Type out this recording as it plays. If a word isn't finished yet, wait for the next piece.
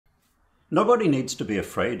Nobody needs to be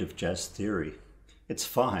afraid of jazz theory. It's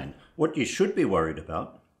fine. What you should be worried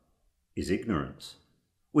about is ignorance.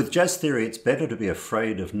 With jazz theory, it's better to be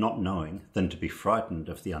afraid of not knowing than to be frightened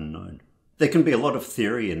of the unknown. There can be a lot of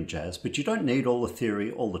theory in jazz, but you don't need all the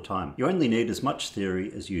theory all the time. You only need as much theory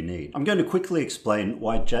as you need. I'm going to quickly explain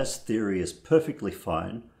why jazz theory is perfectly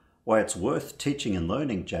fine, why it's worth teaching and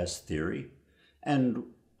learning jazz theory, and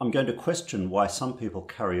I'm going to question why some people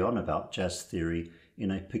carry on about jazz theory in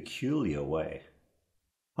a peculiar way.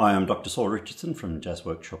 Hi, I'm Dr. Saul Richardson from Jazz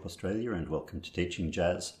Workshop Australia, and welcome to Teaching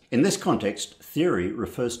Jazz. In this context, theory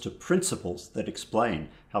refers to principles that explain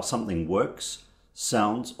how something works,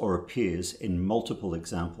 sounds, or appears in multiple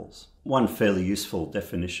examples. One fairly useful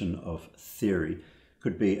definition of theory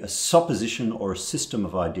could be a supposition or a system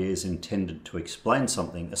of ideas intended to explain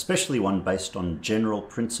something, especially one based on general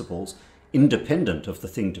principles independent of the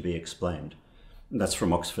thing to be explained. That's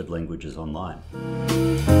from Oxford Languages Online.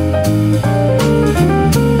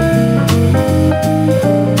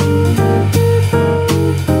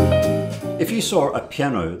 If you saw a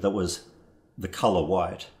piano that was the color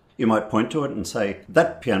white, you might point to it and say,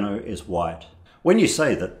 that piano is white. When you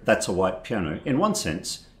say that that's a white piano, in one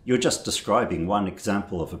sense, you're just describing one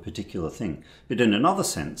example of a particular thing. But in another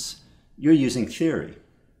sense, you're using theory.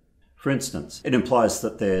 For instance, it implies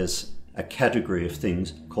that there's a category of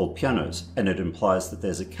things called pianos, and it implies that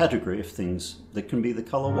there's a category of things that can be the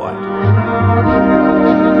color white.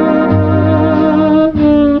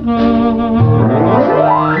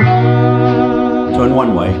 So in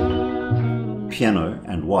one way, piano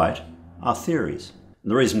and white are theories.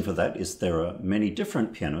 And the reason for that is there are many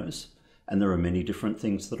different pianos, and there are many different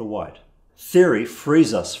things that are white. Theory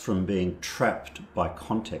frees us from being trapped by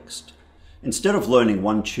context. Instead of learning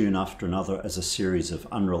one tune after another as a series of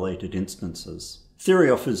unrelated instances, theory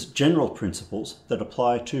offers general principles that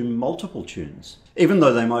apply to multiple tunes, even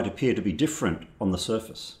though they might appear to be different on the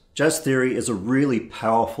surface. Jazz theory is a really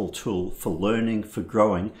powerful tool for learning, for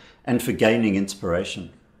growing, and for gaining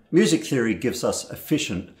inspiration. Music theory gives us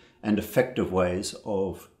efficient and effective ways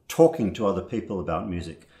of talking to other people about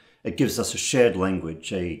music. It gives us a shared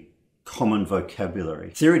language, a common vocabulary.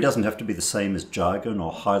 Theory doesn't have to be the same as jargon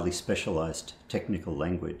or highly specialized technical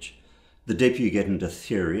language. The deeper you get into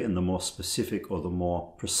theory and the more specific or the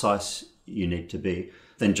more precise you need to be,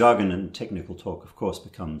 then jargon and technical talk, of course,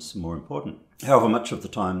 becomes more important. However, much of the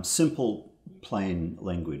time, simple, plain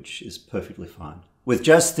language is perfectly fine. With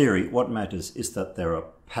jazz theory, what matters is that there are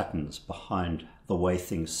patterns behind the way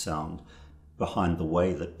things sound, behind the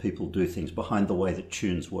way that people do things, behind the way that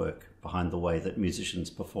tunes work, behind the way that musicians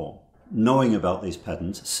perform. Knowing about these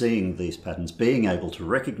patterns, seeing these patterns, being able to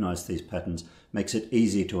recognize these patterns makes it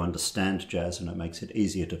easier to understand jazz, and it makes it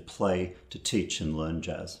easier to play, to teach and learn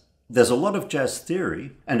jazz. There's a lot of jazz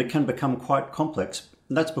theory, and it can become quite complex,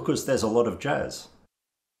 and that's because there's a lot of jazz.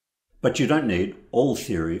 But you don't need all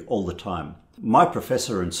theory all the time. My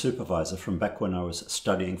professor and supervisor from back when I was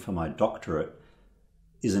studying for my doctorate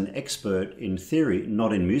is an expert in theory,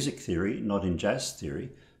 not in music theory, not in jazz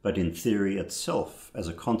theory, but in theory itself as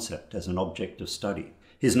a concept, as an object of study.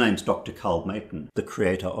 His name's Dr. Karl Maton, the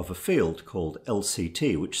creator of a field called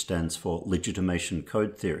LCT, which stands for Legitimation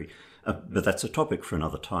Code Theory, but that's a topic for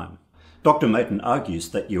another time. Dr. Maton argues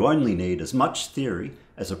that you only need as much theory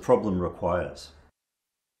as a problem requires.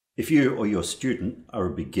 If you or your student are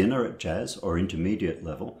a beginner at jazz or intermediate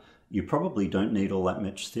level, you probably don't need all that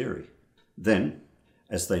much theory. Then,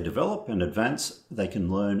 as they develop and advance, they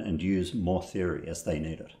can learn and use more theory as they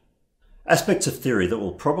need it. Aspects of theory that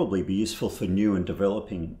will probably be useful for new and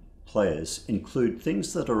developing players include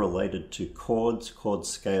things that are related to chords, chord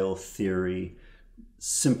scale theory,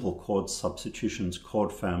 simple chord substitutions,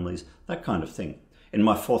 chord families, that kind of thing. In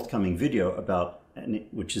my forthcoming video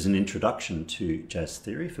which is an introduction to jazz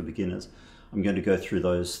theory for beginners, I'm going to go through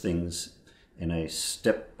those things in a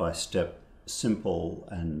step-by-step, simple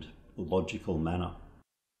and logical manner.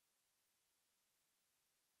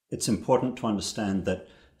 It's important to understand that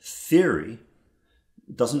theory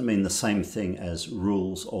doesn't mean the same thing as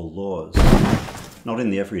rules or laws, not in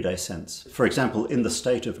the everyday sense. For example, in the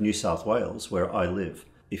state of New South Wales, where I live,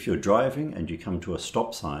 if you're driving and you come to a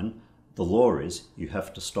stop sign, the law is you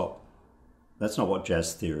have to stop. That's not what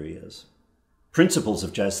jazz theory is. Principles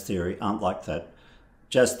of jazz theory aren't like that.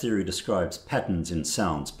 Jazz theory describes patterns in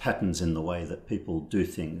sounds, patterns in the way that people do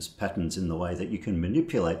things, patterns in the way that you can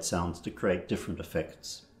manipulate sounds to create different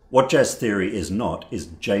effects. What jazz theory is not is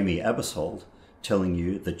Jamie Abersold telling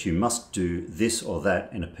you that you must do this or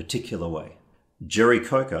that in a particular way. Jerry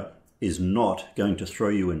Coker is not going to throw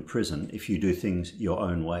you in prison if you do things your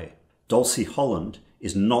own way. Dulcie Holland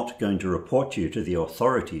is not going to report you to the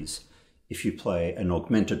authorities if you play an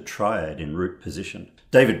augmented triad in root position.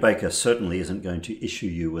 David Baker certainly isn't going to issue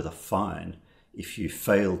you with a fine if you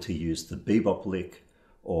fail to use the bebop lick,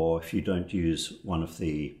 or if you don't use one of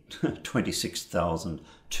the 26,000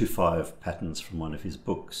 2/5 patterns from one of his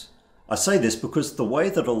books. I say this because the way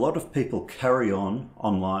that a lot of people carry on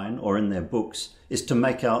online or in their books is to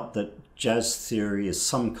make out that jazz theory is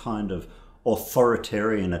some kind of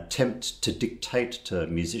authoritarian attempt to dictate to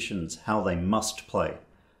musicians how they must play.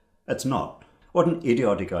 It's not. What an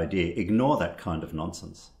idiotic idea. Ignore that kind of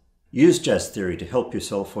nonsense. Use jazz theory to help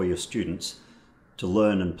yourself or your students to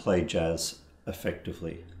learn and play jazz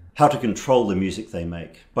effectively. How to control the music they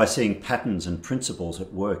make by seeing patterns and principles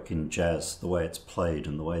at work in jazz, the way it's played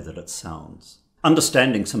and the way that it sounds.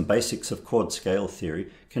 Understanding some basics of chord scale theory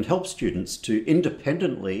can help students to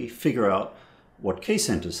independently figure out what key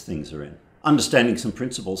centers things are in. Understanding some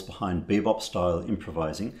principles behind bebop style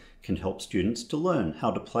improvising can help students to learn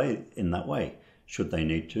how to play in that way, should they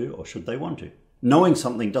need to or should they want to. Knowing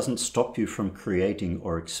something doesn't stop you from creating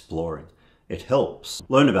or exploring. It helps.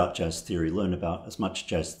 Learn about jazz theory, learn about as much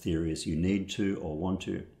jazz theory as you need to or want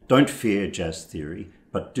to. Don't fear jazz theory,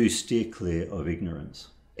 but do steer clear of ignorance.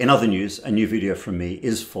 In other news, a new video from me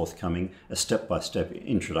is forthcoming, a step-by-step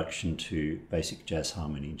introduction to basic jazz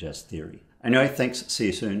harmony, jazz theory. Anyway, thanks, see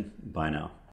you soon, bye now.